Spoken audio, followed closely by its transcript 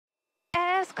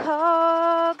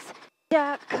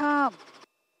AskHogs.com.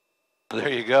 There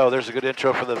you go. There's a good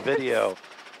intro for the video.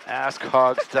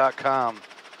 AskHogs.com.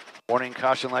 Warning,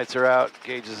 caution lights are out.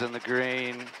 Gauge is in the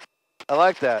green. I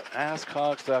like that.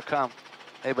 AskHogs.com.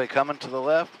 Anybody coming to the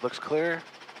left? Looks clear.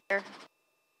 Here.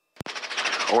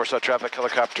 Warsaw traffic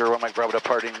helicopter, 1 Mike Bravo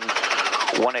departing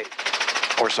 18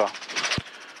 Warsaw.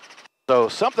 So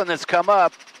something that's come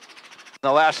up in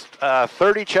the last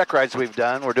 30 check rides we've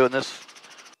done. We're doing this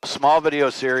small video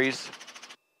series.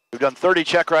 We've done 30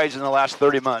 check rides in the last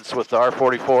 30 months with the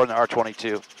R44 and the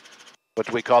R22, which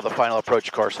we call the final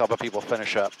approach course, helping people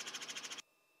finish up.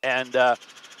 And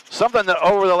something that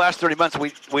over the last 30 months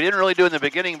we didn't really do in the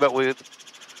beginning, but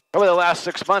over the last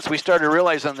 6 months we started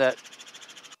realizing that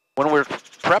when we're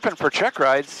prepping for check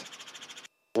rides,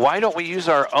 why don't we use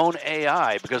our own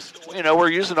AI? Because, you know, we're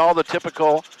using all the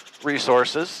typical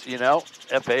resources, you know,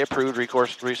 FAA-approved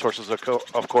resources,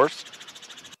 of course,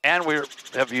 and we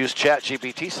have used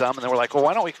ChatGPT some, and then we're like, well,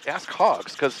 why don't we ask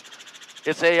H.O.G.S? Because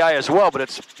it's AI as well, but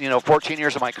it's, you know, 14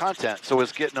 years of my content, so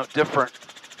it's getting different.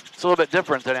 It's a little bit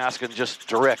different than asking just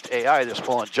direct AI that's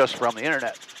pulling just from the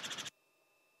internet.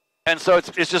 And so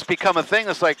it's just become a thing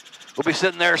that's like, we'll be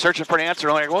sitting there searching for an answer,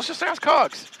 and like, well, let's just ask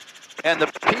H.O.G.S. And the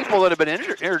people that have been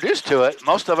introduced to it,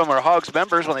 most of them are H.O.G.S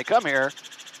members when they come here.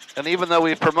 And even though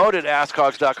we've promoted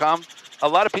AskHogs.com, a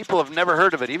lot of people have never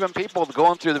heard of it. Even people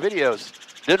going through the videos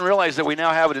didn't realize that we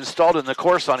now have it installed in the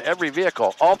course on every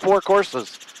vehicle. All 4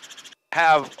 courses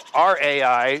have our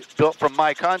AI built from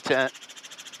my content,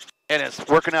 and it's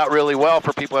working out really well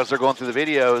for people as they're going through the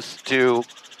videos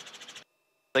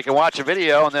they can watch a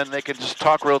video and then they can just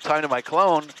talk real time to my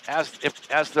clone as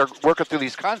they're working through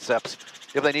these concepts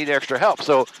if they need extra help.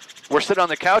 So we're sitting on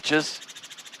the couches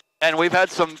and we've had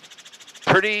some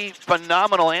pretty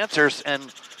phenomenal answers,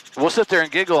 and we'll sit there and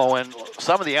giggle when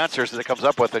some of the answers that it comes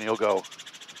up with, and you'll go,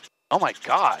 oh my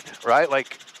God, right?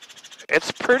 Like,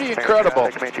 it's pretty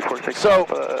incredible. So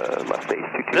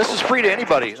this is free to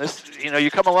anybody. This, you know,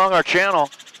 you come along our channel,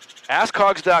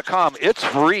 AskHogs.com, it's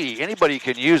free. Anybody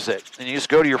can use it. And you just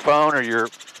go to your phone or your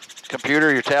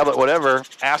computer, your tablet, whatever,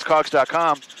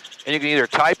 AskHogs.com, and you can either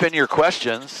type in your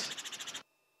questions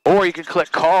or you can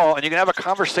click call and you can have a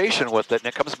conversation with it, and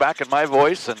it comes back in my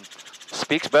voice and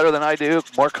speaks better than I do,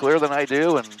 more clear than I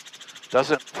do, and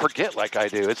doesn't forget like I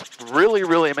do. It's really,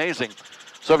 really amazing.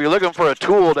 So if you're looking for a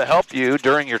tool to help you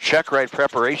during your check ride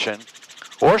preparation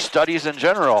or studies in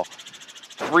general,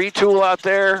 free tool out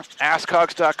there,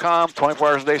 AskHogs.com, 24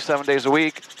 hours a day, 7 days a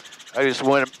week. I just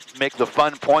want to make the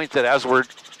fun point that as we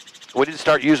didn't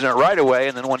start using it right away,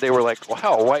 and then one day we're like, well,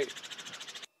 hell,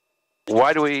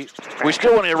 why do we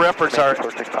still want to reference our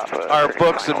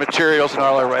books and materials and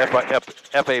all our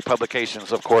FAA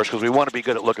publications, of course, because we want to be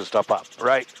good at looking stuff up,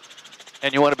 right?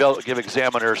 And you want to be able to give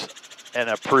examiners an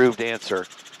approved answer.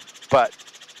 But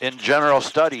in general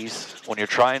studies, when you're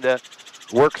trying to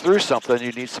work through something,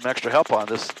 you need some extra help on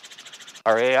this.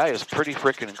 Our AI is pretty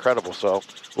freaking incredible. So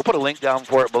we'll put a link down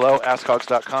for it below,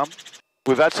 AskHogs.com.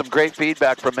 We've had some great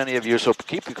feedback from many of you, so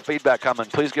keep the feedback coming.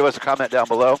 Please give us a comment down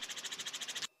below.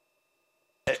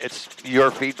 It's your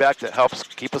feedback that helps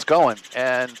keep us going.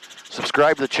 And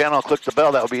subscribe to the channel, click the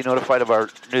bell. That will be notified of our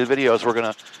new videos. We're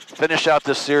going to finish out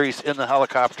this series in the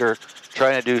helicopter,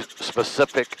 trying to do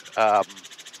specific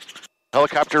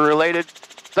helicopter-related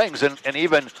things. And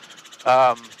even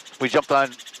we jumped on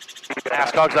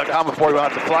AskHogs.com before we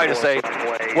went out to fly to say,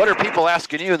 what are people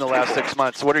asking you in the last 6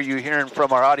 months? What are you hearing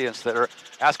from our audience that are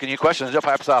asking you questions? It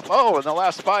pops off, oh, in the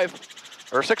last 5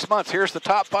 or 6 months, here's the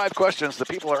top 5 questions that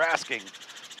people are asking.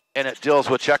 And it deals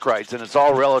with check rides, and it's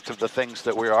all relative to things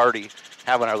that we already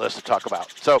have on our list to talk about.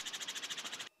 So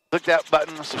click that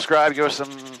button, subscribe, give us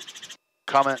some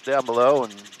comment down below,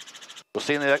 and we'll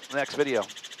see you in the next video.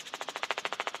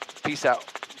 Peace out.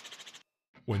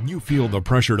 When you feel the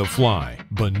pressure to fly,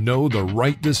 but know the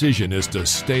right decision is to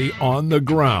stay on the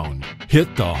ground,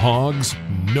 hit the H.O.G.S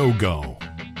no-go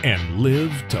and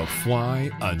live to fly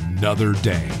another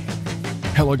day.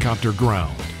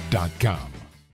 Helicopterground.com